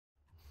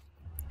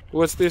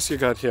What's this you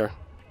got here?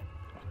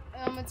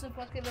 It's a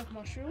bucket of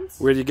mushrooms.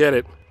 Where'd you get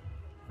it?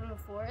 From a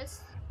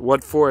forest.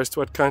 What forest?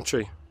 What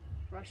country?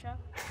 Russia.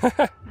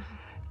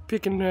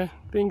 Picking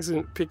things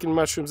and picking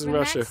mushrooms in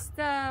Russia. Next,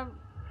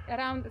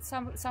 around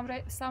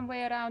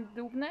somewhere around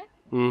Dubne.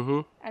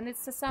 Mm-hmm. And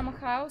it's the summer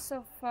house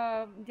of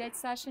Dad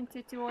Sasha and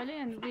Titi Oli,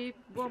 and we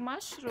go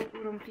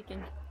mushroom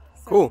picking.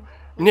 So, Cool.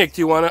 Nick,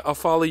 do you want to? I'll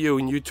follow you,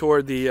 and you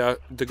tour the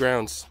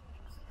grounds.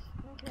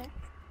 Okay.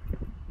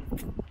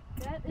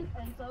 That is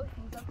Enzo.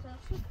 He's upset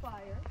with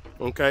fire.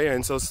 Okay,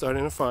 Enzo's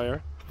starting a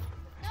fire.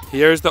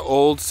 Here's the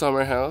old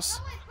summer house.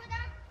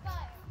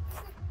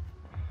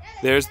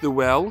 There's the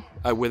well,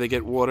 where they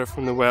get water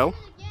from the well.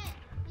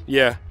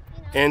 Yeah.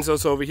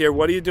 Enzo's over here.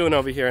 What are you doing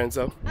over here,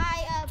 Enzo?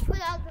 I put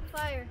out the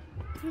fire.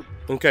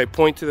 Okay,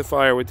 point to the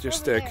fire with your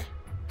Over stick. there.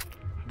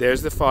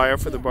 There's the fire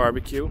for the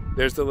barbecue.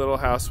 There's the little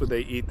house where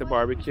they eat the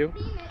barbecue.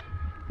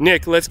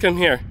 Nick, let's come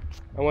here.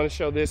 I want to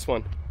show this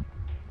one.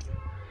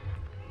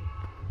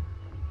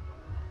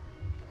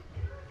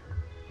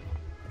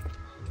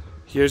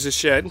 Here's a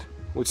shed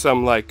with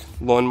some like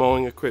lawn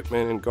mowing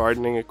equipment and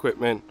gardening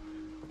equipment.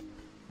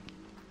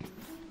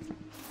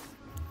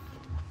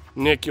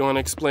 Nick, you want to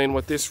explain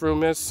what this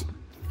room is?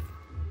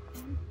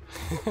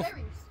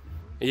 Berries.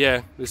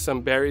 Yeah, there's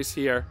some berries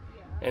here.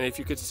 And if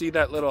you could see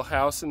that little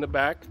house in the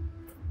back,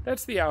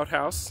 that's the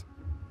outhouse.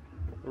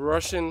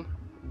 Ruski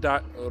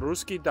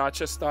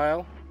Dacha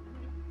style.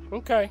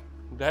 Okay,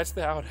 that's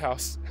the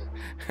outhouse.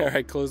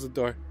 Alright, close the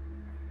door.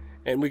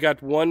 And we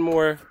got one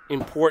more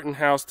important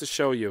house to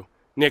show you.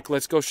 Nick,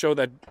 let's go show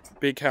that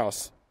big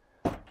house.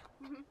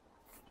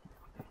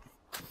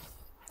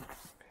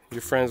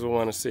 Your friends will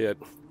want to see it.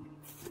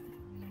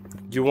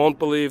 You won't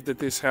believe that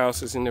this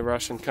house is in the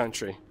Russian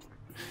country.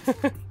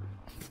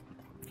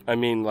 I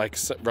mean, like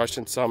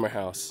Russian summer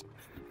house.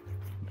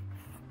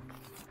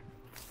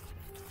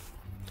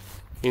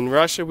 In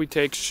Russia, we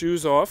take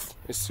shoes off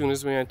as soon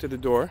as we enter the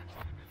door.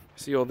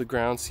 See all the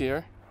grounds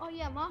here? Oh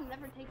yeah, Mom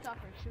never takes off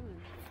her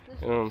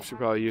shoes. She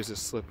probably uses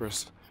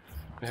slippers.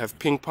 We have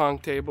ping pong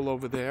table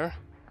over there.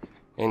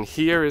 And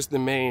here is the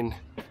main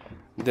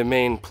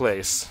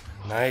place.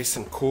 Nice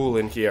and cool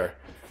in here.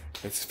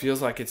 It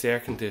feels like it's air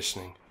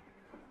conditioning.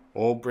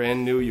 All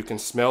brand new. You can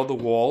smell the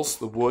walls,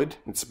 the wood.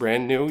 It's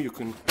brand new. You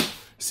can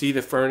see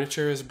the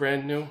furniture is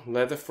brand new.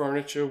 Leather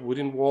furniture,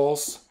 wooden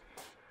walls.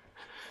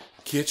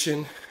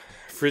 Kitchen,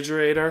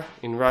 refrigerator.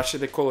 In Russia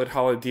they call it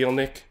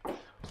холодильник.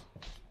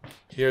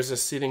 Here's a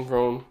sitting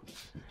room.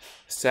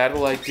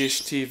 Satellite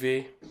dish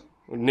TV.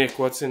 Nick,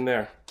 what's in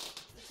there?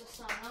 It's a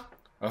sauna.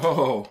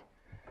 Oh,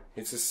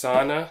 it's a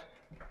sauna.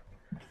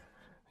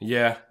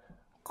 Yeah,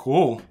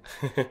 cool.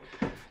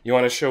 You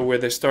want to show where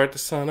they start the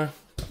sauna?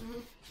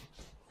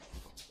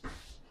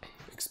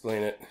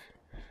 Explain it.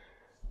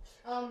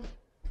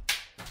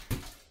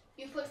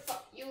 You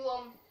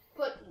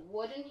put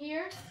wood in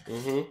here.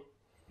 And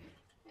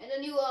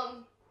then you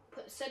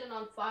set it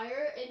on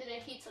fire, and then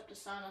it heats up the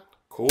sauna.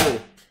 Cool.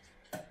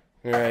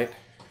 All right.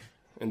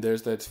 And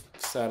there's that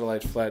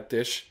satellite flat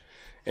dish.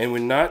 And we're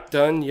not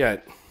done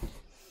yet.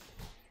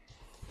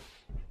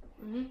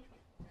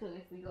 So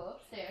if we go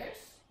upstairs.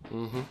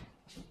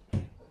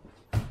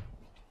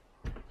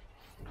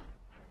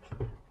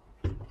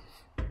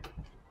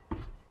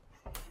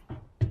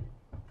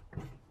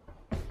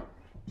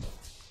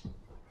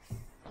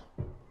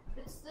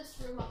 It's this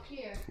room up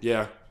here.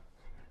 Yeah.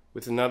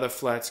 With another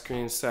flat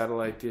screen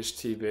satellite dish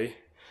TV.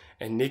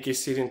 And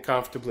Nicky's sitting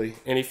comfortably.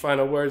 Any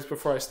final words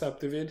before I stop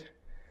the vid?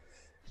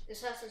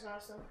 This house is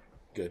awesome.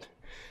 Good.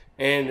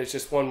 And there's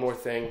just one more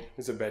thing.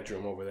 There's a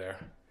bedroom over there.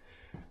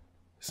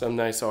 Some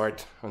nice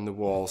art on the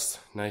walls.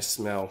 Nice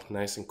smell.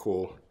 Nice and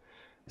cool.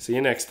 See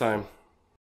you next time.